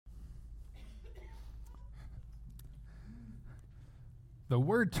The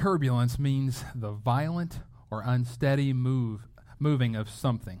word turbulence means the violent or unsteady moving of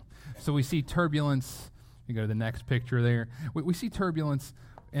something. So we see turbulence. You go to the next picture there. We see turbulence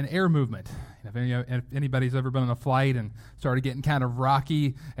in air movement. If anybody's ever been on a flight and started getting kind of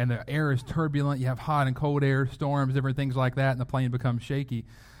rocky and the air is turbulent, you have hot and cold air, storms, different things like that, and the plane becomes shaky.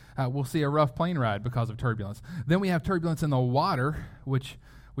 We'll see a rough plane ride because of turbulence. Then we have turbulence in the water, which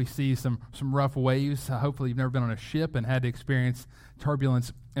we see some rough waves. Hopefully you've never been on a ship and had to experience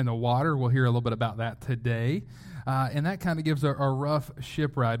turbulence in the water. We'll hear a little bit about that today. And that kind of gives a rough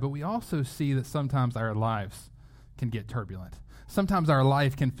ship ride. But we also see that sometimes our lives can get turbulent. Sometimes our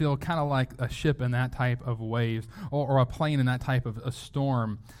life can feel kind of like a ship in that type of waves or a plane in that type of a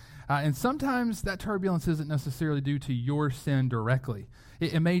storm. And sometimes that turbulence isn't necessarily due to your sin directly.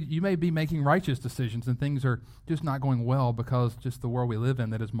 You may be making righteous decisions and things are just not going well because just the world we live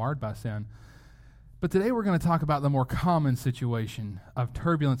in that is marred by sin. But today we're going to talk about the more common situation of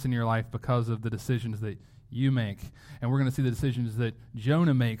turbulence in your life because of the decisions that you make. And we're going to see the decisions that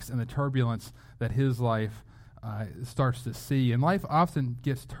Jonah makes and the turbulence that his life starts to see. And life often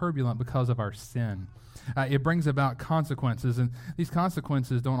gets turbulent because of our sin. It brings about consequences, and these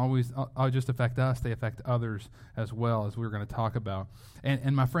consequences don't always just affect us, they affect others as well, as we're going to talk about.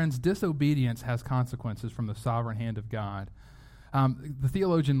 And my friends, disobedience has consequences from the sovereign hand of God. The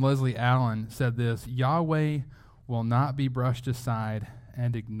theologian Leslie Allen said this: Yahweh will not be brushed aside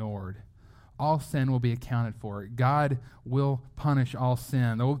and ignored. All sin will be accounted for. God will punish all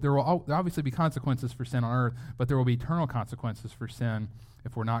sin. There will obviously be consequences for sin on earth, but there will be eternal consequences for sin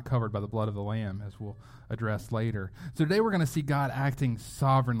if we're not covered by the blood of the Lamb, as we'll address later. So today we're going to see God acting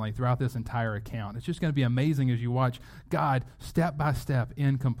sovereignly throughout this entire account. It's just going to be amazing as you watch God step by step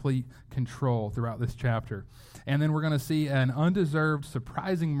in complete control throughout this chapter. And then we're going to see an undeserved,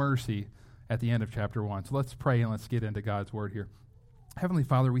 surprising mercy at the end of chapter 1. So let's pray and let's get into God's word here. Heavenly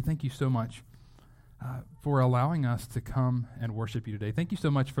Father, we thank you so much for allowing us to come and worship you today. Thank you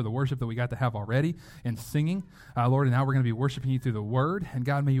so much for the worship that we got to have already in singing. Lord, and now we're going to be worshiping you through the word. And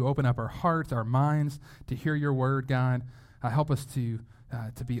God, may you open up our hearts, our minds to hear your word, God. Help us to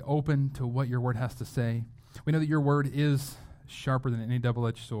be open to what your word has to say. We know that your word is sharper than any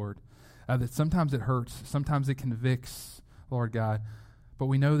double-edged sword, that sometimes it hurts, sometimes it convicts, Lord God. But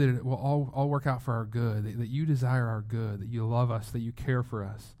we know that it will all work out for our good, that you desire our good, that you love us, that you care for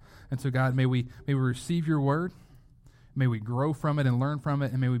us. And so, God, may we receive your word, may we grow from it and learn from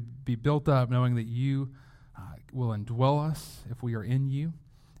it, and may we be built up knowing that you will indwell us if we are in you,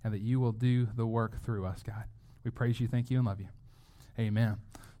 and that you will do the work through us, God. We praise you, thank you, and love you. Amen.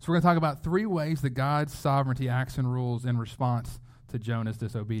 So we're going to talk about 3 ways that God's sovereignty acts and rules in response to Jonah's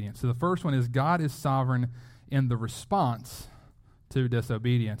disobedience. So the first one is God is sovereign in the response to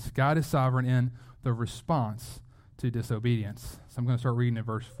disobedience. God is sovereign in the response to disobedience. So I'm going to start reading in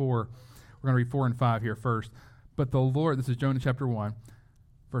verse 4. We're going to read 4 and 5 here first. But the Lord, this is Jonah chapter 1,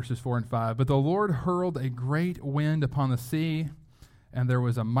 verses 4 and 5. But the Lord hurled a great wind upon the sea, and there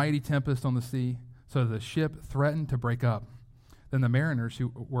was a mighty tempest on the sea, so that the ship threatened to break up. Then the mariners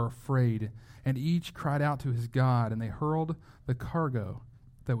who were afraid, and each cried out to his God, and they hurled the cargo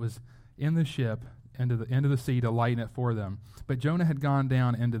that was in the ship into the sea to lighten it for them. But Jonah had gone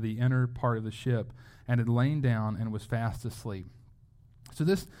down into the inner part of the ship and had lain down and was fast asleep. So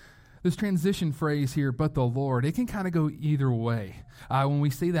this transition phrase here, but the Lord, it can kind of go either way. When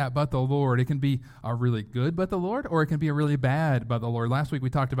we see that, but the Lord, it can be a really good but the Lord, or it can be a really bad but the Lord. Last week we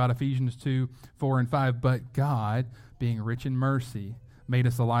talked about Ephesians 2, 4, and 5. But God, being rich in mercy, made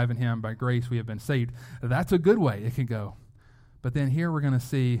us alive in him. By grace we have been saved. That's a good way it can go. But then here we're going to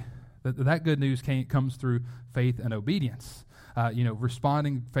see that good news comes through faith and obedience.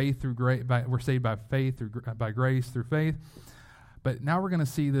 Responding faith through grace. We're saved by faith, by grace through faith. But now we're going to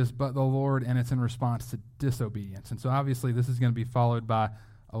see this, but the Lord, and it's in response to disobedience. And so obviously this is going to be followed by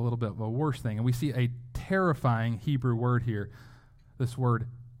a little bit of a worse thing. And we see a terrifying Hebrew word here, this word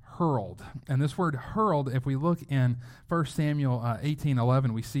hurled. And this word hurled, if we look in 1 Samuel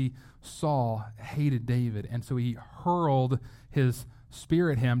 18:11, we see Saul hated David, and so he hurled his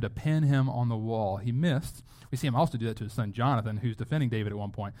spear at him to pin him on the wall. He missed. We see him also do that to his son Jonathan, who's defending David at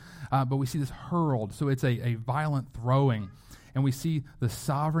one point. But we see this hurled, so it's a violent throwing. And we see the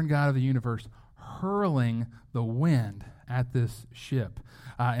sovereign God of the universe hurling the wind at this ship.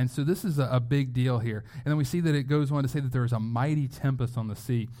 And so this is a big deal here. And then we see that it goes on to say that there is a mighty tempest on the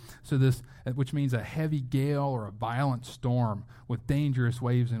sea. So this, which means a heavy gale or a violent storm with dangerous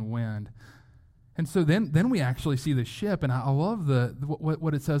waves and wind. And so then we actually see the ship, and I love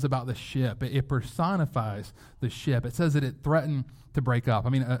what it says about the ship. It personifies the ship. It says that it threatened to break up. I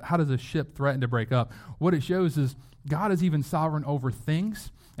mean, how does a ship threaten to break up? What it shows is God is even sovereign over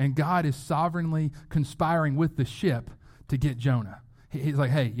things, and God is sovereignly conspiring with the ship to get Jonah. He's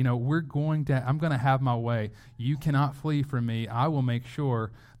like, hey, I'm going to have my way. You cannot flee from me. I will make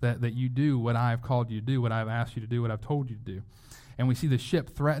sure that you do what I have called you to do, what I have asked you to do, what I've told you to do. And we see the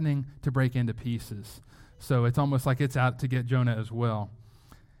ship threatening to break into pieces. So it's almost like it's out to get Jonah as well.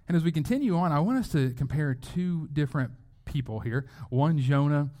 And as we continue on, I want us to compare two different people here, one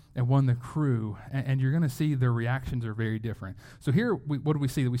Jonah and one the crew. And you're going to see their reactions are very different. So here, what do we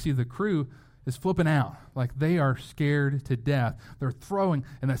see? We see the crew is flipping out. Like they are scared to death. They're throwing,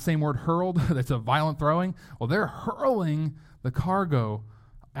 and that same word hurled, that's a violent throwing. Well, they're hurling the cargo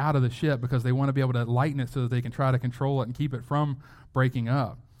out of the ship because they want to be able to lighten it so that they can try to control it and keep it from breaking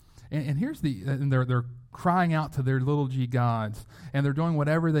up. And they're crying out to their little g gods, and they're doing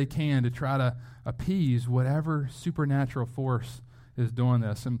whatever they can to try to appease whatever supernatural force is doing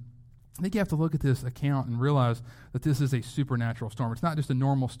this. And I think you have to look at this account and realize that this is a supernatural storm. It's not just a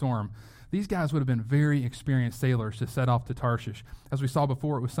normal storm. These guys would have been very experienced sailors to set off to Tarshish. As we saw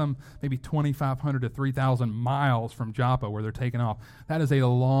before, it was some maybe 2,500 to 3,000 miles from Joppa where they're taking off. That is a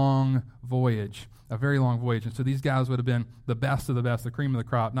long voyage, a very long voyage. And so these guys would have been the best of the best, the cream of the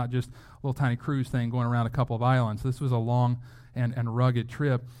crop, not just a little tiny cruise thing going around a couple of islands. This was a long and rugged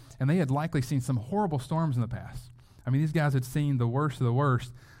trip. And they had likely seen some horrible storms in the past. I mean, these guys had seen the worst of the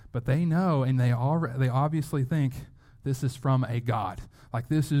worst, but they know and they obviously think this is from a God. Like,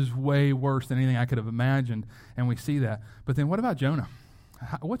 this is way worse than anything I could have imagined, and we see that. But then what about Jonah?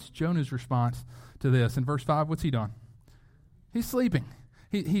 What's Jonah's response to this? In verse 5, what's he doing? He's sleeping.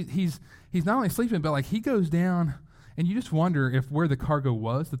 He's not only sleeping, but, like, he goes down, and you just wonder if where the cargo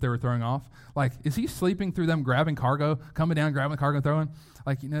was that they were throwing off. Like, is he sleeping through them grabbing cargo, coming down, grabbing the cargo and throwing?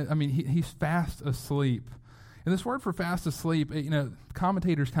 Like, he's fast asleep. And this word for fast asleep,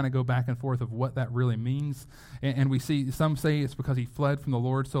 commentators kind of go back and forth of what that really means. And we see some say it's because he fled from the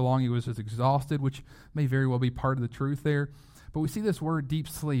Lord so long he was just exhausted, which may very well be part of the truth there. But we see this word deep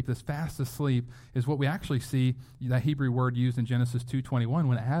sleep, this fast asleep, is what we actually see, that Hebrew word used in Genesis 2:21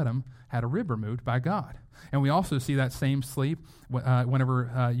 when Adam had a rib removed by God. And we also see that same sleep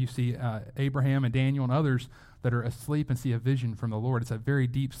whenever you see Abraham and Daniel and others that are asleep and see a vision from the Lord. It's a very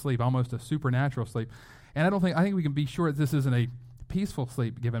deep sleep, almost a supernatural sleep. And I think we can be sure that this isn't a peaceful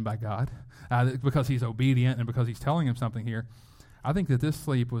sleep given by God because he's obedient and because he's telling him something here. I think that this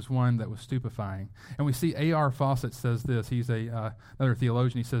sleep was one that was stupefying. And we see A.R. Fawcett says this. He's another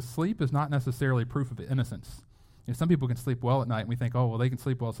theologian. He says, sleep is not necessarily proof of innocence. Some people can sleep well at night, and we think, oh, well, they can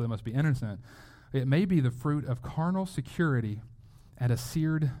sleep well, so they must be innocent. It may be the fruit of carnal security and a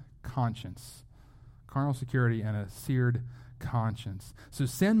seared conscience. Carnal security and a seared conscience. So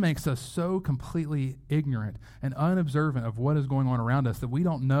sin makes us so completely ignorant and unobservant of what is going on around us that we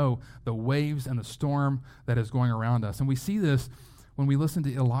don't know the waves and the storm that is going around us. And we see this when we listen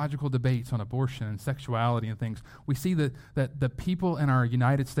to illogical debates on abortion and sexuality and things. We see that the people in our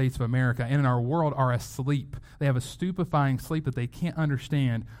United States of America and in our world are asleep. They have a stupefying sleep that they can't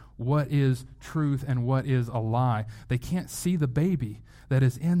understand what is truth and what is a lie. They can't see the baby that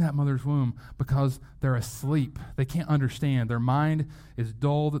is in that mother's womb because they're asleep. They can't understand. Their mind is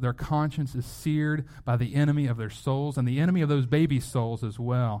dulled. Their conscience is seared by the enemy of their souls and the enemy of those babies' souls as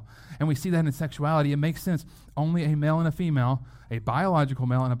well. And we see that in sexuality. It makes sense. Only a male and a female, a biological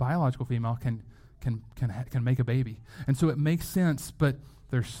male and a biological female can make a baby. And so it makes sense, but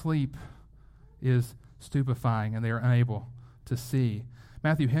their sleep is stupefying and they are unable to see.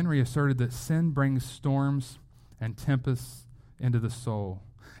 Matthew Henry asserted that sin brings storms and tempests into the soul,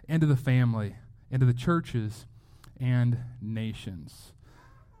 into the family, into the churches, and nations.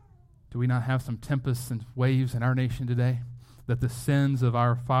 Do we not have some tempests and waves in our nation today? That the sins of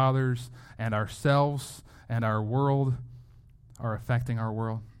our fathers and ourselves and our world are affecting our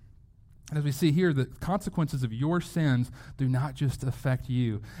world? And as we see here, the consequences of your sins do not just affect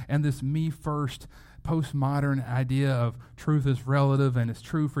you. And this me-first postmodern idea of truth is relative and it's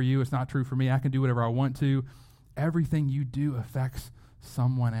true for you, it's not true for me, I can do whatever I want to. Everything you do affects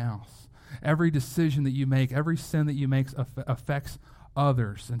someone else. Every decision that you make, every sin that you make affects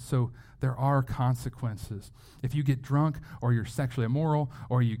others. And so there are consequences. If you get drunk or you're sexually immoral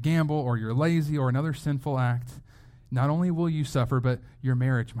or you gamble or you're lazy or another sinful act, not only will you suffer, but your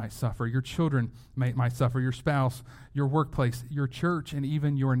marriage might suffer, your children might suffer, your spouse, your workplace, your church, and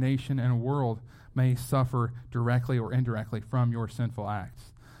even your nation and world may suffer directly or indirectly from your sinful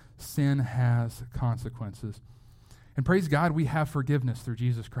acts. Sin has consequences. And praise God, we have forgiveness through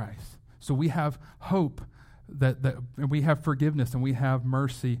Jesus Christ. So we have hope that and we have forgiveness and we have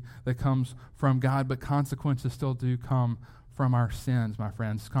mercy that comes from God, but consequences still do come from our sins, my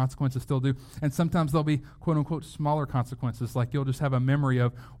friends. Consequences still do. And sometimes there'll be, quote unquote, smaller consequences, like you'll just have a memory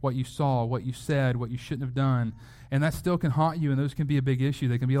of what you saw, what you said, what you shouldn't have done. And that still can haunt you, and those can be a big issue.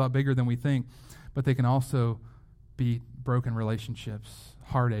 They can be a lot bigger than we think, but they can also be broken relationships,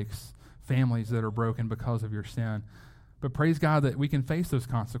 heartaches, families that are broken because of your sin. But praise God that we can face those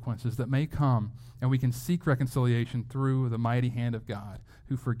consequences that may come, and we can seek reconciliation through the mighty hand of God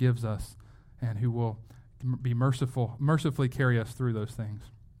who forgives us and who will be mercifully carry us through those things.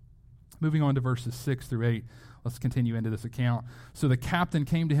 Moving on to verses 6 through 8, let's continue into this account. So the captain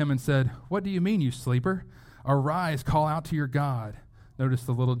came to him and said, "What do you mean, you sleeper? Arise, call out to your God." Notice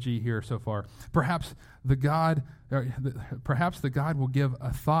the little g here so far. Perhaps the God will give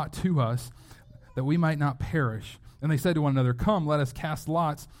a thought to us that we might not perish. And they said to one another, "Come, let us cast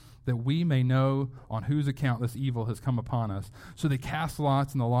lots, that we may know on whose account this evil has come upon us." So they cast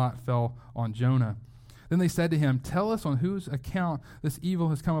lots, and the lot fell on Jonah. Then they said to him, "Tell us on whose account this evil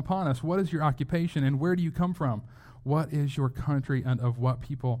has come upon us. What is your occupation, and where do you come from? What is your country, and of what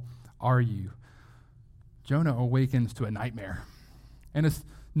people are you?" Jonah awakens to a nightmare. And it's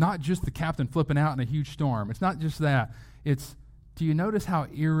not just the captain flipping out in a huge storm. It's not just that. It's, do you notice how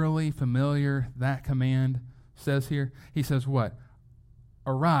eerily familiar that command says here? He says what?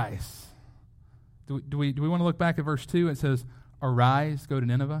 Arise. Do we want to look back at verse 2? It says, arise, go to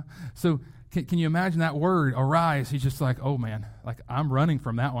Nineveh. So can you imagine that word, arise? He's just like, oh man, like I'm running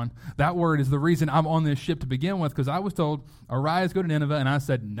from that one. That word is the reason I'm on this ship to begin with, because I was told, arise, go to Nineveh, and I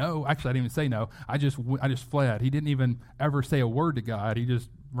said no. Actually, I didn't even say no. I just fled. He didn't even ever say a word to God. He just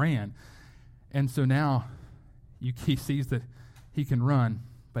ran. And so now he sees that he can run,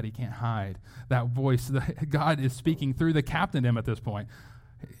 but he can't hide. That voice, God is speaking through the captain to him at this point.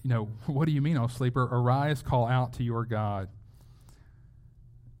 You know, what do you mean, O sleeper? Arise, call out to your God.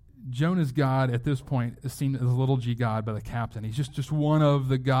 Jonah's God at this point is seen as a little g God by the captain. He's just one of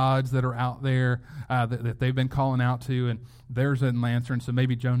the gods that are out there that they've been calling out to, and theirs isn't answering, so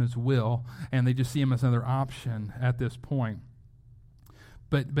maybe Jonah's will, and they just see him as another option at this point.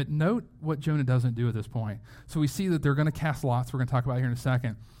 But note what Jonah doesn't do at this point. So we see that they're going to cast lots. We're going to talk about it here in a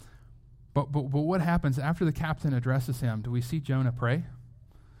second. But what happens after the captain addresses him? Do we see Jonah pray?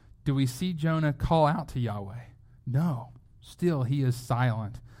 Do we see Jonah call out to Yahweh? No. Still, he is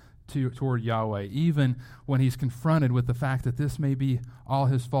silent toward Yahweh, even when he's confronted with the fact that this may be all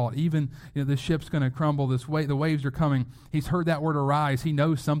his fault. Even, the ship's going to crumble, the waves are coming. He's heard that word arise. He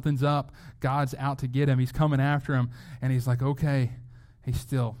knows something's up. God's out to get him. He's coming after him. And he's like, okay. He's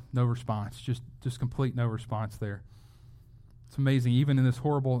still no response, just complete no response there. It's amazing. Even in this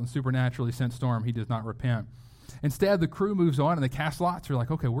horrible and supernaturally sent storm, he does not repent. Instead, the crew moves on and they cast lots. They're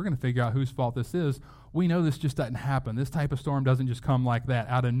like, okay, we're going to figure out whose fault this is. We know this just doesn't happen. This type of storm doesn't just come like that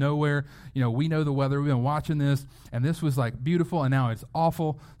out of nowhere. We know the weather. We've been watching this, and this was like beautiful, and now it's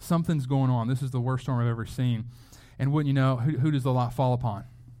awful. Something's going on. This is the worst storm I've ever seen. And wouldn't you know, who does the lot fall upon?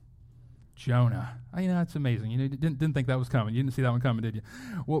 Jonah. It's amazing. You didn't think that was coming. You didn't see that one coming, did you?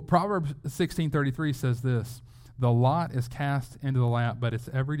 Well, Proverbs 16:33 says this: "The lot is cast into the lap, but its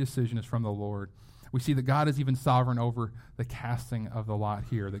every decision is from the Lord." We see that God is even sovereign over the casting of the lot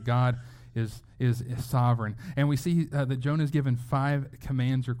here. That God is sovereign, and we see that Jonah is given 5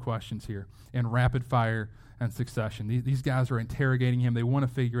 commands or questions here in rapid fire and succession. These guys are interrogating him. They want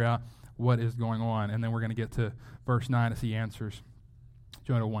to figure out what is going on, and then we're going to get to verse 9 as he answers.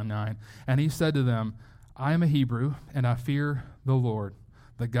 Jonah 1:9. And he said to them, "I am a Hebrew, and I fear the Lord,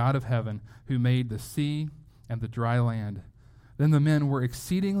 the God of heaven, who made the sea and the dry land." Then the men were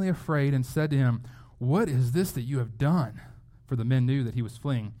exceedingly afraid and said to him, "What is this that you have done?" For the men knew that he was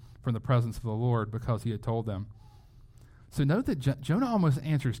fleeing from the presence of the Lord because he had told them. So note that Jonah almost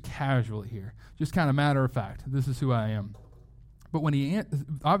answers casually here, just kind of matter of fact. This is who I am. But when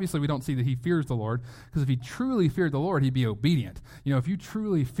obviously we don't see that he fears the Lord, because if he truly feared the Lord, he'd be obedient. If you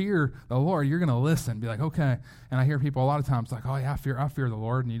truly fear the Lord, you're going to listen, be like, okay. And I hear people a lot of times like, oh yeah, I fear the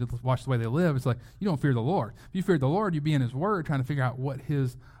Lord, and you just watch the way they live. It's like, you don't fear the Lord. If you feared the Lord, you'd be in his word trying to figure out what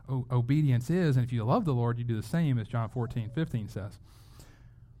his obedience is. And if you love the Lord, you do the same, as John 14:15 says.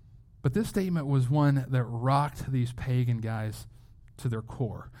 But this statement was one that rocked these pagan guys to their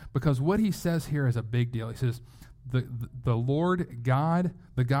core, because what he says here is a big deal. He says, the Lord God,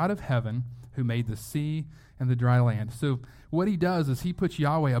 the God of heaven, who made the sea and the dry land. So what he does is he puts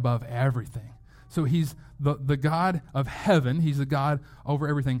Yahweh above everything. So he's the God of heaven. He's the God over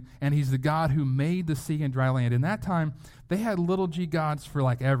everything. And he's the God who made the sea and dry land. In that time, they had little g gods for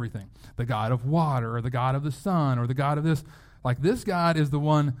like everything. The God of water, or the God of the sun, or the God of this. Like this God is the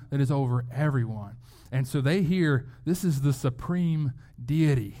one that is over everyone. And so they hear this is the supreme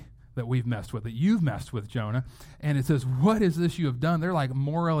deity that we've messed with, that you've messed with, Jonah. And it says, what is this you have done? They're like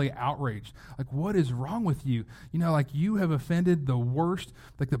morally outraged. Like, what is wrong with you? You know, like you have offended the worst,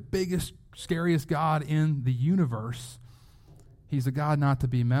 like the biggest, scariest God in the universe. He's a God not to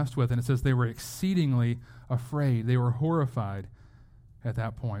be messed with. And it says they were exceedingly afraid. They were horrified at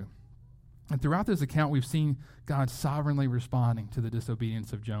that point. And throughout this account, we've seen God sovereignly responding to the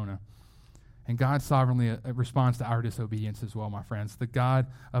disobedience of Jonah. And God sovereignly responds to our disobedience as well, my friends. The God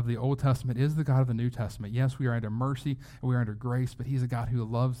of the Old Testament is the God of the New Testament. Yes, we are under mercy and we are under grace, but he's a God who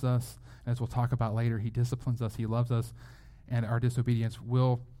loves us. As we'll talk about later, he disciplines us, he loves us, and our disobedience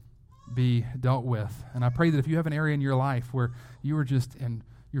will be dealt with. And I pray that if you have an area in your life where you are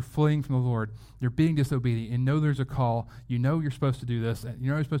you're fleeing from the Lord, you're being disobedient, and know there's a call, you know you're supposed to do this, and you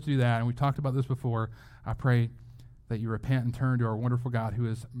know you're supposed to do that, and we talked about this before, I pray that you repent and turn to our wonderful God who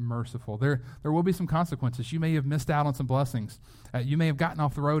is merciful. There will be some consequences. You may have missed out on some blessings. You may have gotten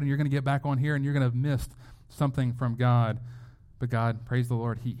off the road and you're going to get back on here and you're going to have missed something from God. But God, praise the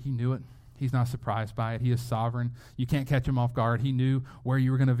Lord, he knew it. He's not surprised by it. He is sovereign. You can't catch him off guard. He knew where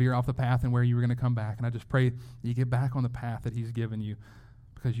you were going to veer off the path and where you were going to come back. And I just pray that you get back on the path that he's given you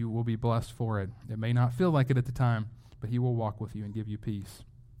because you will be blessed for it. It may not feel like it at the time, but he will walk with you and give you peace.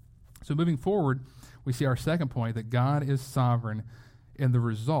 So moving forward, we see our second point, that God is sovereign in the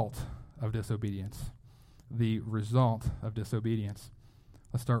result of disobedience. The result of disobedience.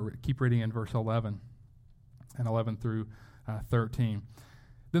 Let's keep reading in verse 11 and 11 through 13.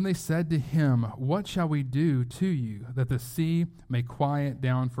 Then they said to him, what shall we do to you that the sea may quiet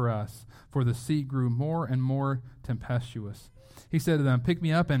down for us? For the sea grew more and more tempestuous. He said to them, pick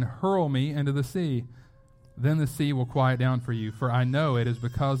me up and hurl me into the sea. Then the sea will quiet down for you, for I know it is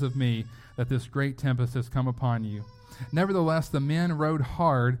because of me that this great tempest has come upon you. Nevertheless, the men rowed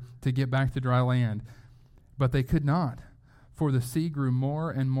hard to get back to dry land, but they could not, for the sea grew more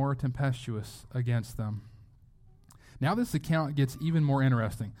and more tempestuous against them. Now this account gets even more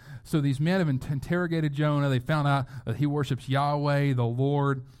interesting. So these men have interrogated Jonah. They found out that he worships Yahweh, the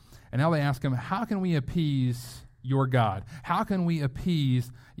Lord, and now they ask him, how can we appease your God? How can we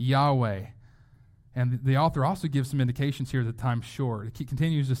appease Yahweh? And the author also gives some indications here that time's short. He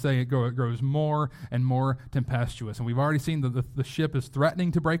continues to say it grows more and more tempestuous. And we've already seen the ship is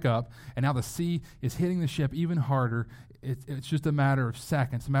threatening to break up, and now the sea is hitting the ship even harder. It's just a matter of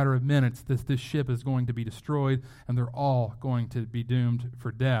seconds, a matter of minutes. This ship is going to be destroyed, and they're all going to be doomed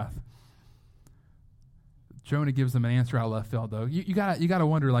for death. Jonah gives them an answer out of left field, though. You gotta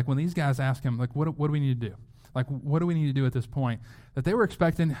wonder, like when these guys ask him, like, what do we need to do? Like, what do we need to do at this point? That they were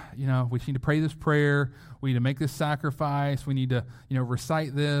expecting, we need to pray this prayer. We need to make this sacrifice. We need to,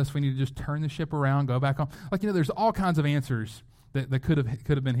 recite this. We need to just turn the ship around, go back home. Like, there's all kinds of answers that could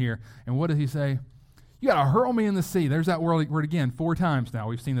have been here. And what does he say? You got to hurl me in the sea. There's that word again 4 times now.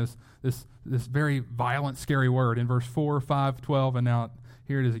 We've seen this very violent, scary word in verse 4, 5, 12, and now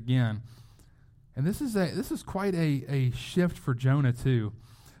here it is again. And this is quite a shift for Jonah too.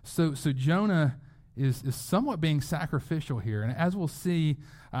 So Jonah is somewhat being sacrificial here. And as we'll see,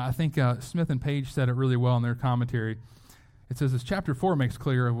 I think Smith and Page said it really well in their commentary. It says, as chapter 4 makes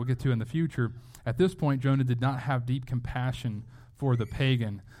clear, and we'll get to in the future, at this point, Jonah did not have deep compassion for the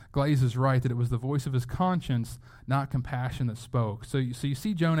pagan. Glaze is right that it was the voice of his conscience, not compassion, that spoke. So you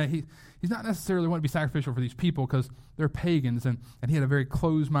see Jonah, he's not necessarily wanting to be sacrificial for these people because they're pagans, and he had a very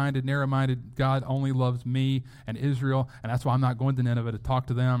closed-minded, narrow-minded, God only loves me and Israel, and that's why I'm not going to Nineveh to talk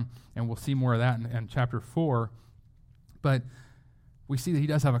to them, and we'll see more of that in chapter 4. But we see that he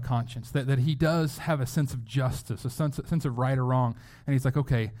does have a conscience, that he does have a sense of justice, a sense of right or wrong, and he's like,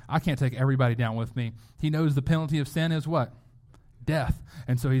 okay, I can't take everybody down with me. He knows the penalty of sin is what? Death.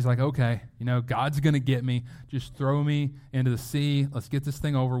 And so he's like, okay, God's going to get me. Just throw me into the sea. Let's get this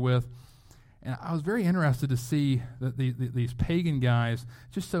thing over with. And I was very interested to see that these pagan guys,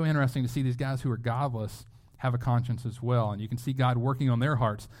 just so interesting to see these guys who are godless have a conscience as well. And you can see God working on their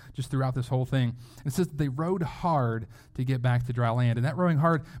hearts just throughout this whole thing. And it says that they rowed hard to get back to dry land. And that rowing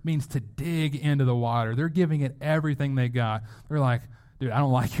hard means to dig into the water. They're giving it everything they got. They're like, dude, I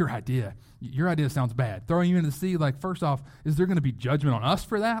don't like your idea. Your idea sounds bad. Throwing you into the sea, like, first off, is there going to be judgment on us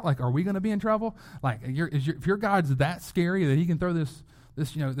for that? Like, are we going to be in trouble? Like, if your God's that scary that he can throw this,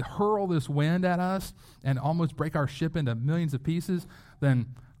 hurl this wind at us and almost break our ship into millions of pieces, then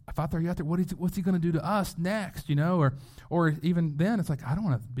if I throw you out there, what's he going to do to us next, Or even then, it's like, I don't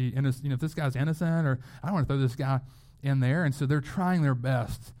want to be innocent, if this guy's innocent, or I don't want to throw this guy in there. And so they're trying their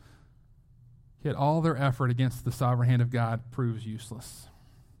best. Yet all their effort against the sovereign hand of God proves useless.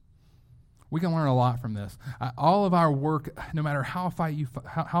 We can learn a lot from this. All of our work, no matter how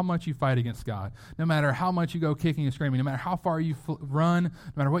much you fight against God, no matter how much you go kicking and screaming, no matter how far you run, no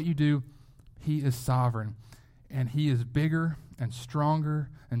matter what you do, he is sovereign. And he is bigger and stronger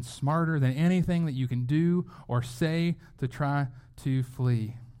and smarter than anything that you can do or say to try to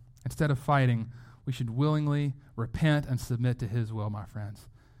flee. Instead of fighting, we should willingly repent and submit to his will, my friends.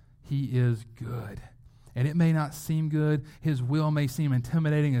 He is good. And it may not seem good. His will may seem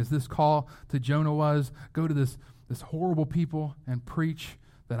intimidating, as this call to Jonah was. Go to this horrible people and preach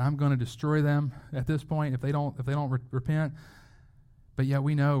that I'm going to destroy them at this point if they don't repent. But yet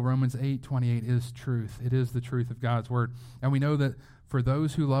we know Romans 8:28 is truth. It is the truth of God's word. And we know that for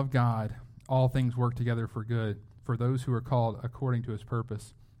those who love God, all things work together for good, for those who are called according to his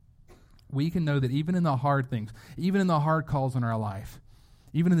purpose. We can know that even in the hard things, even in the hard calls in our life,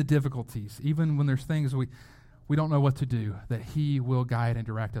 even in the difficulties, even when there's things we don't know what to do, that he will guide and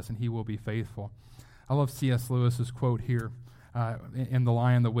direct us and he will be faithful. I love C.S. Lewis's quote here in The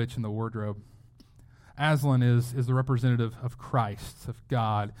Lion, the Witch, and the Wardrobe. Aslan is the representative of Christ, of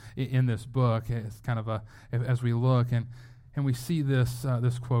God, in this book. It's kind of as we look and we see this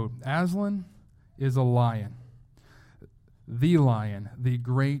quote. Aslan is a lion, the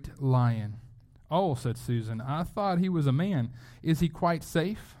great lion. Oh, said Susan, I thought he was a man. Is he quite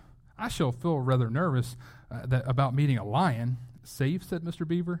safe? I shall feel rather nervous about meeting a lion. Safe, said Mr.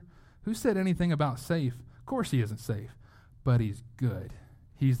 Beaver. Who said anything about safe? Of course he isn't safe, but he's good.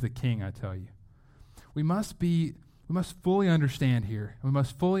 He's the king, I tell you. We must fully understand here. We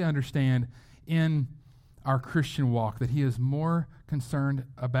must fully understand in our Christian walk that he is more concerned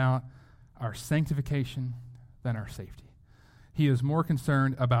about our sanctification than our safety. He is more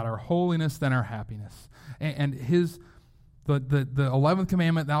concerned about our holiness than our happiness. And the 11th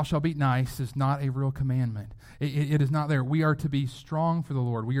commandment, thou shalt be nice, is not a real commandment. It is not there. We are to be strong for the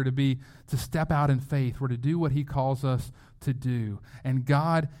Lord. We are to step out in faith. We're to do what he calls us to do. And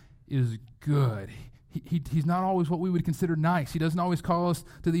God is good. He's not always what we would consider nice. He doesn't always call us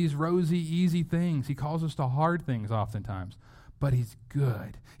to these rosy, easy things. He calls us to hard things oftentimes. But he's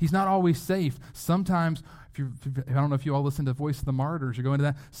good. He's not always safe. Sometimes, I don't know if you all listen to Voice of the Martyrs or go into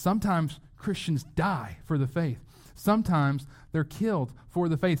that, sometimes Christians die for the faith. Sometimes they're killed for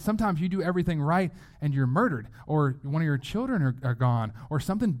the faith. Sometimes you do everything right and you're murdered, or one of your children are gone, or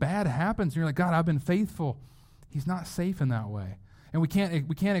something bad happens and you're like, God, I've been faithful. He's not safe in that way. And we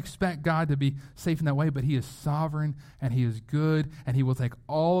can't expect God to be safe in that way, but he is sovereign and he is good, and he will take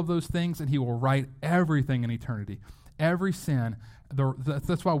all of those things and he will right everything in eternity. Every sin.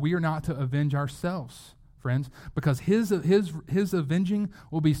 That's why we are not to avenge ourselves, friends, because his avenging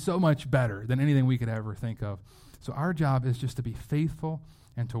will be so much better than anything we could ever think of. So our job is just to be faithful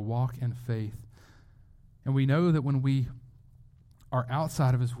and to walk in faith. And we know that when we are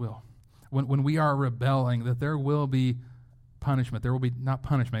outside of his will, when we are rebelling, that there will be punishment. There will be, not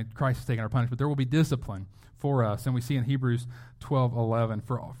punishment, Christ is taking our punishment, there will be discipline for us. And we see in Hebrews 12:11,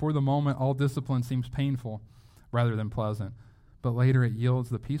 for the moment all discipline seems painful rather than pleasant, but later it yields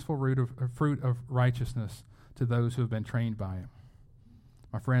the peaceful fruit of righteousness to those who have been trained by it.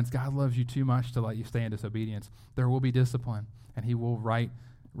 My friends, God loves you too much to let you stay in disobedience. There will be discipline, and he will right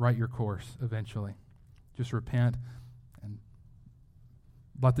your course eventually. Just repent and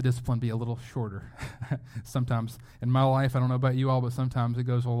let the discipline be a little shorter. Sometimes in my life, I don't know about you all, but sometimes it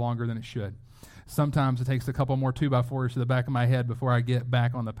goes a little longer than it should. Sometimes it takes a couple more 2x4s to the back of my head before I get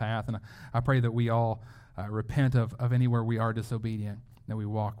back on the path, and I pray that we all repent of anywhere we are disobedient, that we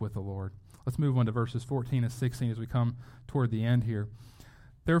walk with the Lord. Let's move on to verses 14 and 16 as we come toward the end here.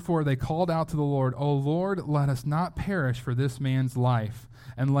 Therefore they called out to the Lord, O Lord, let us not perish for this man's life,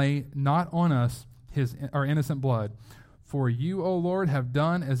 and lay not on us our innocent blood. For you, O Lord, have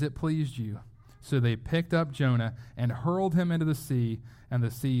done as it pleased you. So they picked up Jonah and hurled him into the sea, and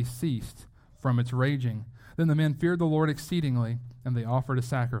the sea ceased from its raging. Then the men feared the Lord exceedingly, and they offered a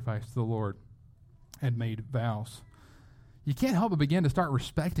sacrifice to the Lord and made vows. You can't help but begin to start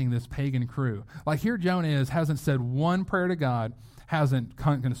respecting this pagan crew. Like here Jonah hasn't said one prayer to God, hasn't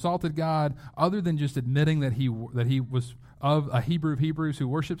consulted God, other than just admitting that he was of a Hebrew of Hebrews who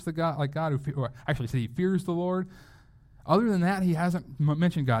worships the God, like God, who actually said he fears the Lord. Other than that, he hasn't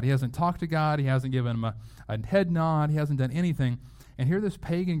mentioned God. He hasn't talked to God. He hasn't given him a head nod. He hasn't done anything. And here this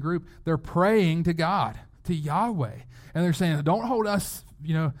pagan group, they're praying to God, to Yahweh. And they're saying, don't hold us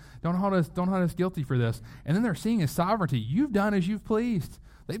guilty for this. And then they're seeing his sovereignty. You've done as you've pleased.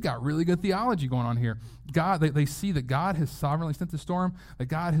 They've got really good theology going on here. God, they see that God has sovereignly sent the storm, that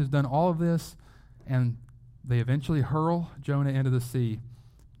God has done all of this, and they eventually hurl Jonah into the sea,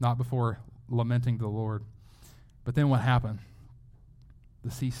 not before lamenting to the Lord. But then what happened?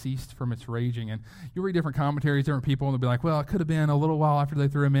 The sea ceased from its raging. And you read different commentaries, different people, and they'll be like, well, it could have been a little while after they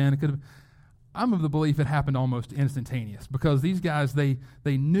threw him in. It could have. I'm of the belief it happened almost instantaneous, because these guys, they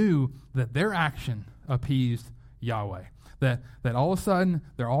knew that their action appeased Yahweh. That all of a sudden,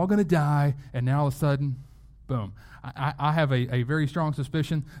 they're all going to die, and now all of a sudden, boom. I have a very strong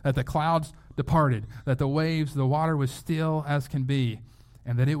suspicion that the clouds departed, that the waves, the water was still as can be,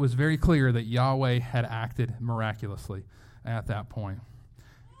 and that it was very clear that Yahweh had acted miraculously at that point.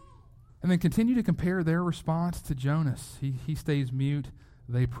 And then continue to compare their response to Jonah's. He stays mute,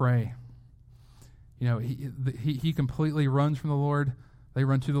 they pray. You know, he completely runs from the Lord. They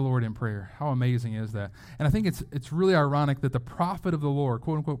run to the Lord in prayer. How amazing is that? And I think it's really ironic that the prophet of the Lord,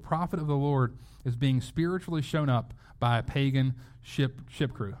 quote unquote, prophet of the Lord, is being spiritually shown up by a pagan ship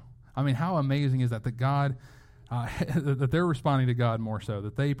crew. I mean, how amazing is that? That God, that they're responding to God more so,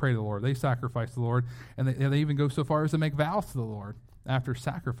 that they pray to the Lord, they sacrifice to the Lord, and they even go so far as to make vows to the Lord after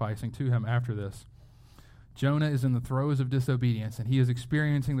sacrificing to him after this. Jonah is in the throes of disobedience, and he is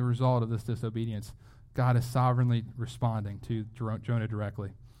experiencing the result of this disobedience. God is sovereignly responding to Jonah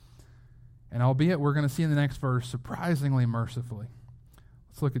directly. And albeit we're going to see in the next verse, surprisingly mercifully.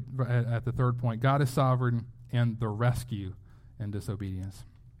 Let's look at the third point. God is sovereign in the rescue in disobedience.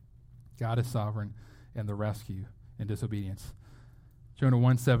 God is sovereign in the rescue in disobedience. Jonah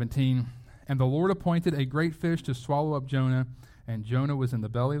 1:17, and the Lord appointed a great fish to swallow up Jonah, and Jonah was in the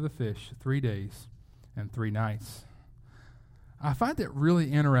belly of the fish 3 days and 3 nights. I find it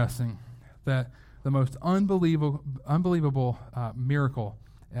really interesting that the most unbelievable miracle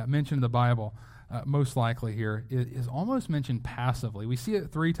mentioned in the Bible, most likely here, is almost mentioned passively. We see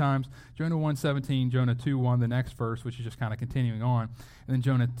it 3 times, Jonah 1:17, Jonah 2:1, the next verse, which is just kind of continuing on, and then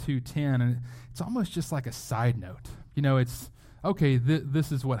Jonah 2:10, and it's almost just like a side note. You know, it's, okay,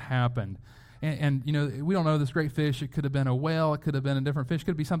 this is what happened. And you know, we don't know this great fish. It could have been a whale. It could have been a different fish. It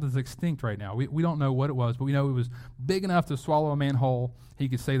could be something that's extinct right now. We don't know what it was, but we know it was big enough to swallow a man whole. He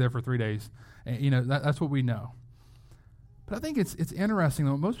could stay there for 3 days. And, you know, that's what we know. But I think it's interesting,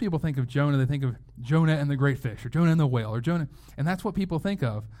 though. Most people think of Jonah, they think of Jonah and the great fish, or Jonah and the whale, or Jonah, and that's what people think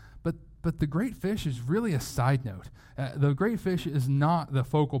of. But the great fish is really a side note. The great fish is not the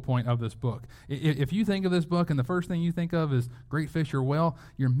focal point of this book. If you think of this book and the first thing you think of is great fish or whale,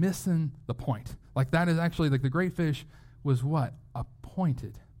 you're missing the point. Like, that is actually, like, the great fish was what?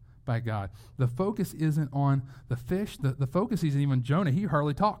 Appointed by God. The focus isn't on the fish. The focus isn't even Jonah. He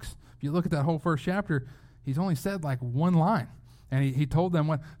hardly talks. If you look at that whole first chapter, he's only said like one line. And he told them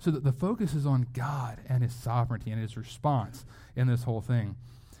what. So that the focus is on God and his sovereignty and his response in this whole thing.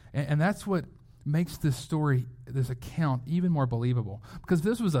 And that's what makes this story, this account, even more believable. Because if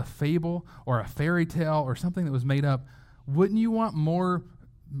this was a fable or a fairy tale or something that was made up, wouldn't you want more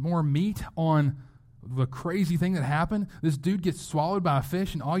meat on the crazy thing that happened? This dude gets swallowed by a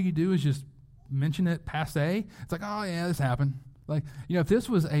fish, and all you do is just mention it passé. It's like, oh yeah, this happened. Like, you know, if this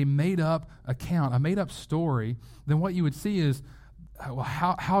was a made-up account, a made-up story, then what you would see is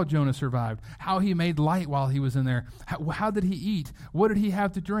how Jonah survived, how he made light while he was in there, how did he eat, what did he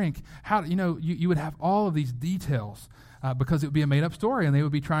have to drink, how, you know, you would have all of these details because it would be a made-up story, and they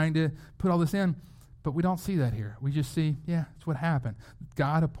would be trying to put all this in, but we don't see that here. We just see, yeah, it's what happened.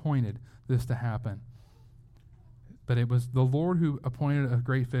 God appointed this to happen. But it was the Lord who appointed a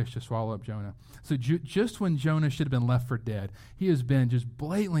great fish to swallow up Jonah. So just when Jonah should have been left for dead, he has been just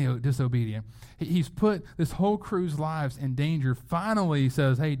blatantly disobedient. He's put this whole crew's lives in danger. Finally, he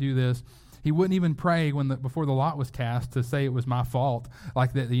says, hey, do this. He wouldn't even pray before the lot was cast to say it was my fault,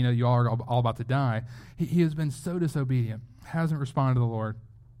 like that, you know, you all are all about to die. He has been so disobedient, hasn't responded to the Lord.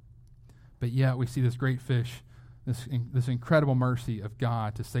 But yet we see this great fish, this incredible mercy of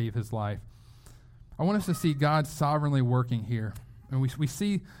God to save his life. I want us to see God sovereignly working here. And we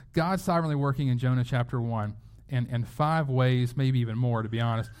see God sovereignly working in Jonah chapter 1 in 5 ways, maybe even more, to be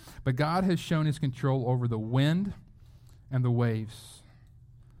honest. But God has shown his control over the wind and the waves.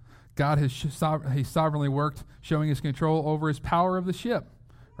 God has he sovereignly worked, showing his control over his power of the ship.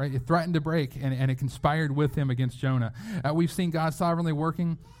 Right? It threatened to break, and it conspired with him against Jonah. We've seen God sovereignly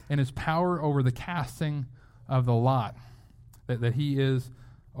working in his power over the casting of the lot, that he is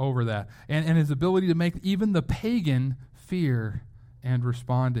over that, and his ability to make even the pagan fear and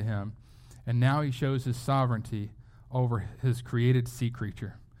respond to him. And now he shows his sovereignty over his created sea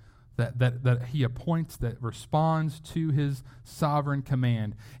creature, that he appoints, that responds to his sovereign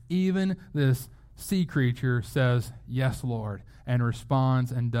command. Even this sea creature says, yes, Lord, and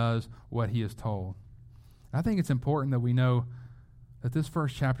responds and does what he is told. I think it's important that we know that this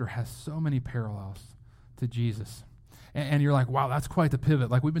first chapter has so many parallels to Jesus. And you're like, wow, that's quite the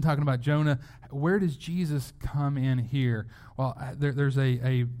pivot. Like we've been talking about Jonah. Where does Jesus come in here? Well, there's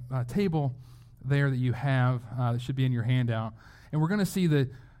a table there that you have that should be in your handout. And we're going to see that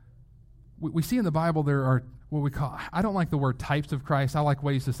we see in the Bible there are what we call, I don't like the word types of Christ. I like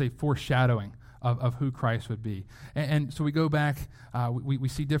ways to say foreshadowing of who Christ would be. And so we go back, we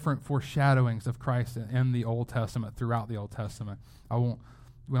see different foreshadowings of Christ in the Old Testament, throughout the Old Testament.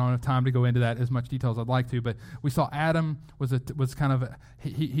 We don't have time to go into that as much detail as I'd like to, but we saw Adam was kind of,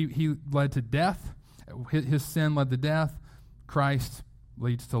 he led to death. His sin led to death. Christ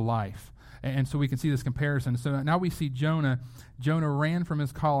leads to life. And so we can see this comparison. So now we see Jonah. Jonah ran from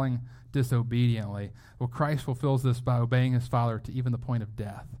his calling disobediently. Well, Christ fulfills this by obeying his Father to even the point of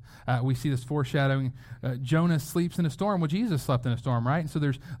death. We see this foreshadowing. Jonah sleeps in a storm. Well, Jesus slept in a storm, right? And so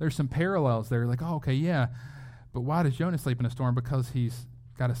there's some parallels there. Like, oh, okay, yeah. But why does Jonah sleep in a storm? Because he's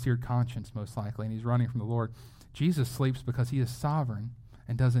got a seared conscience, most likely, and he's running from the Lord. Jesus sleeps because he is sovereign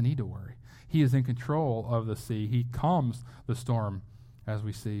and doesn't need to worry. He is in control of the sea. He calms the storm, as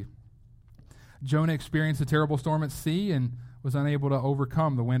we see. Jonah experienced a terrible storm at sea and was unable to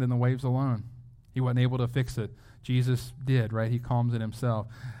overcome the wind and the waves alone. He wasn't able to fix it. Jesus did, right? He calms it himself.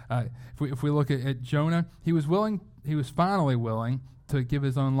 If we look at Jonah, he was finally willing to give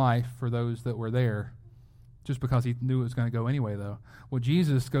his own life for those that were there, just because he knew it was going to go anyway, though. Well,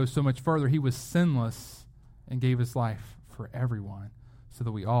 Jesus goes so much further. He was sinless and gave his life for everyone so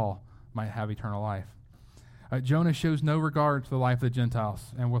that we all might have eternal life. Jonah shows no regard to the life of the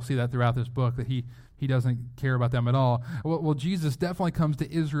Gentiles, and we'll see that throughout this book, that he doesn't care about them at all. Well, Jesus definitely comes to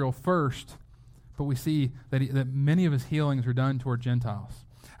Israel first, but we see that many of his healings are done toward Gentiles,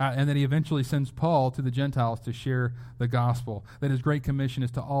 and that he eventually sends Paul to the Gentiles to share the gospel, that his great commission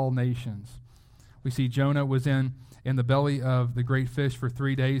is to all nations. We see Jonah was in the belly of the great fish for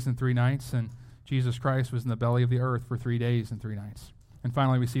 3 days and 3 nights, and Jesus Christ was in the belly of the earth for 3 days and 3 nights. And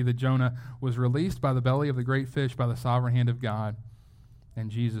finally, we see that Jonah was released by the belly of the great fish by the sovereign hand of God, and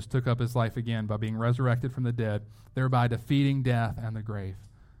Jesus took up his life again by being resurrected from the dead, thereby defeating death and the grave.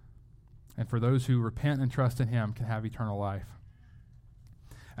 And for those who repent and trust in him can have eternal life.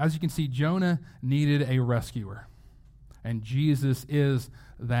 As you can see, Jonah needed a rescuer, and Jesus is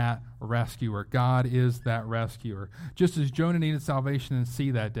that rescuer. God is that rescuer. Just as Jonah needed salvation in the sea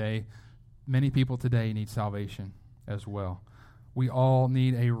that day, many people today need salvation as well. We all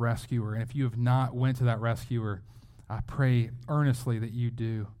need a rescuer, and if you have not went to that rescuer, I pray earnestly that you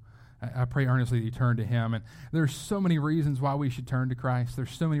do. I pray earnestly that you turn to him. And there's so many reasons why we should turn to Christ.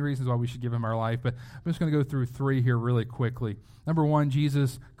 There's so many reasons why we should give him our life, but I'm just going to go through 3 here really quickly. Number 1,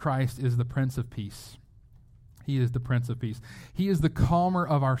 Jesus Christ is the Prince of Peace. He is the Prince of Peace. He is the calmer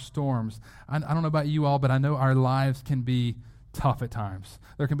of our storms. I don't know about you all, but I know our lives can be tough at times.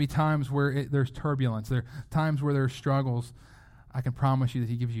 There can be times where there's turbulence. There are times where there's struggles. I can promise you that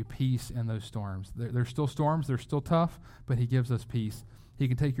he gives you peace in those storms. There's still storms. They're still tough, but he gives us peace. He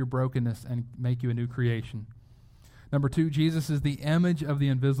can take your brokenness and make you a new creation. Number 2, Jesus is the image of the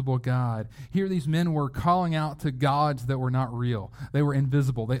invisible God. Here these men were calling out to gods that were not real. They were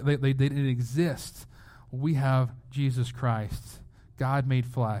invisible. They didn't exist. We have Jesus Christ, God made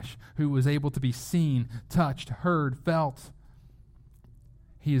flesh, who was able to be seen, touched, heard, felt.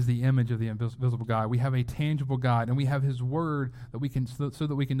 He is the image of the invisible God. We have a tangible God, and we have his word that we can so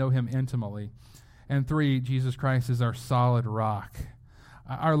that we can know him intimately. And 3, Jesus Christ is our solid rock.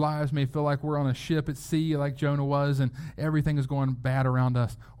 Our lives may feel like we're on a ship at sea like Jonah was, and everything is going bad around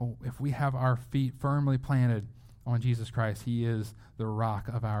us. Well, if we have our feet firmly planted on Jesus Christ, he is the rock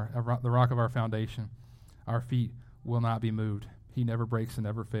of our foundation. Our feet will not be moved. He never breaks and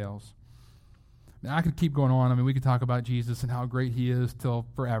never fails. Now, I could keep going on. I mean, we could talk about Jesus and how great he is till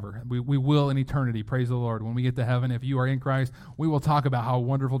forever. We will in eternity. Praise the Lord. When we get to heaven, if you are in Christ, we will talk about how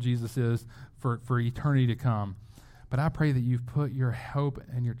wonderful Jesus is for eternity to come. But I pray that you've put your hope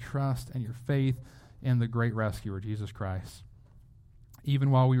and your trust and your faith in the great rescuer, Jesus Christ.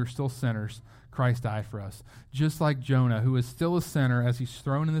 Even while we were still sinners, Christ died for us. Just like Jonah, who is still a sinner as he's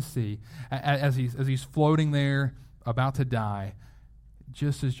thrown in the sea, as he's floating there about to die,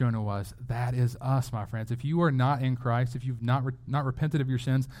 just as Jonah was. That is us, my friends. If you are not in Christ, if you've not repented of your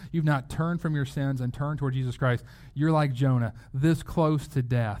sins, you've not turned from your sins and turned toward Jesus Christ, you're like Jonah, this close to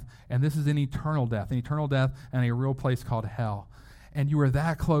death. And this is an eternal death and a real place called hell. And you are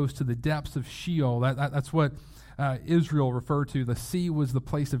that close to the depths of Sheol. That's what Israel referred to. The sea was the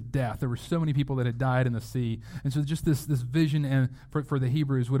place of death. There were so many people that had died in the sea. And so just this vision and for the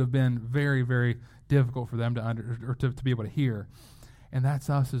Hebrews would have been very, very difficult for them to be able to hear. And that's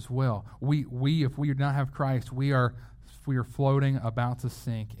us as well. We if we do not have Christ, we are floating about to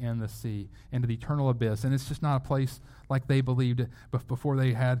sink in the sea, into the eternal abyss. And it's just not a place like they believed before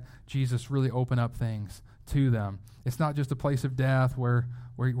they had Jesus really open up things to them. It's not just a place of death where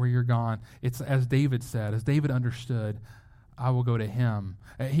you're gone. It's as David said, as David understood, I will go to him.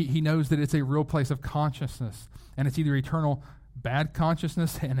 He knows that it's a real place of consciousness, and it's either eternal bad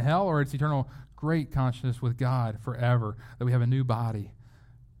consciousness in hell or it's eternal great consciousness with God forever, that we have a new body.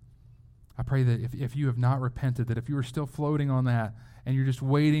 I pray that if you have not repented, that if you are still floating on that and you're just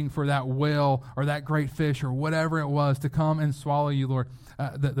waiting for that whale or that great fish or whatever it was to come and swallow you, Lord,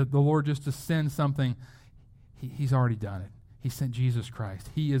 the Lord just to send something, He's already done it. He sent Jesus Christ.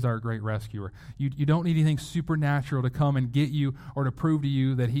 He is our great rescuer. You don't need anything supernatural to come and get you or to prove to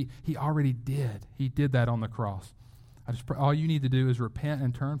you that He already did. He did that on the cross. I just pray, all you need to do is repent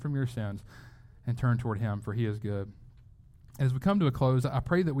and turn from your sins and turn toward Him, for He is good. As we come to a close, I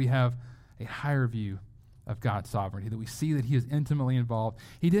pray that we have a higher view of God's sovereignty, that we see that He is intimately involved.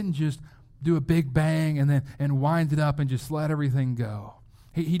 He didn't just do a big bang and wind it up and just let everything go.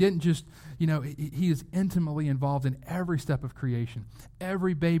 He didn't just, He is intimately involved in every step of creation.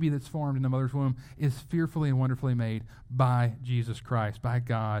 Every baby that's formed in the mother's womb is fearfully and wonderfully made by Jesus Christ, by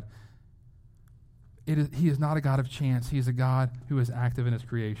God. He is not a God of chance. He is a God who is active in His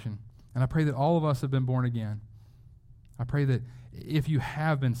creation. And I pray that all of us have been born again. I pray that if you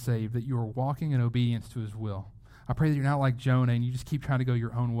have been saved, that you are walking in obedience to His will. I pray that you're not like Jonah and you just keep trying to go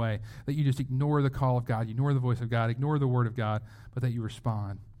your own way, that you just ignore the call of God, you ignore the voice of God, ignore the word of God, but that you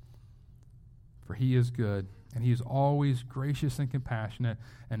respond. For He is good, and He is always gracious and compassionate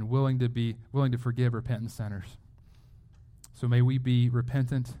and willing to forgive repentant sinners. So may we be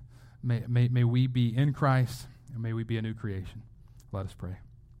repentant, may we be in Christ, and may we be a new creation. Let us pray.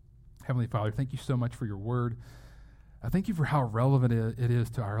 Heavenly Father, thank you so much for your word. I thank you for how relevant it is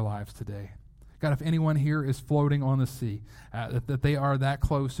to our lives today. God, if anyone here is floating on the sea, that they are that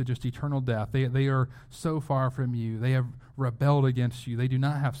close to just eternal death, they are so far from you, they have rebelled against you, they do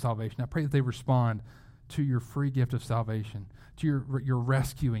not have salvation. I pray that they respond to your free gift of salvation, to your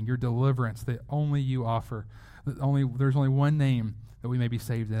rescuing, your deliverance that only you offer. There's only one name that we may be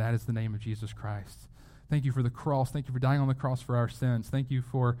saved, and that is the name of Jesus Christ. Thank you for the cross. Thank you for dying on the cross for our sins. Thank you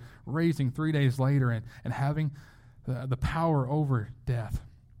for raising 3 days later and having the power over death,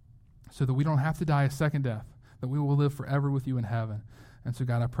 so that we don't have to die a second death, that we will live forever with you in heaven. And so,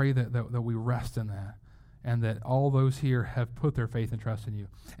 God, I pray that we rest in that, and that all those here have put their faith and trust in you.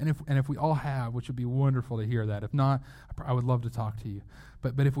 And if we all have, which would be wonderful to hear that. If not, I would love to talk to you.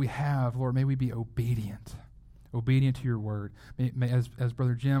 But if we have, Lord, may we be obedient to your word. As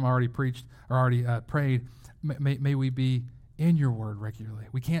Brother Jim already preached or already prayed, may we be in your word regularly.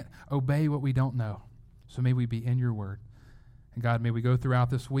 We can't obey what we don't know. So may we be in your word. And God, may we go throughout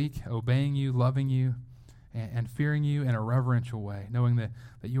this week obeying you, loving you, and fearing you in a reverential way, knowing that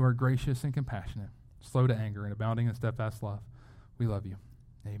you are gracious and compassionate, slow to anger, and abounding in steadfast love. We love you.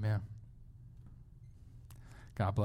 Amen. God bless.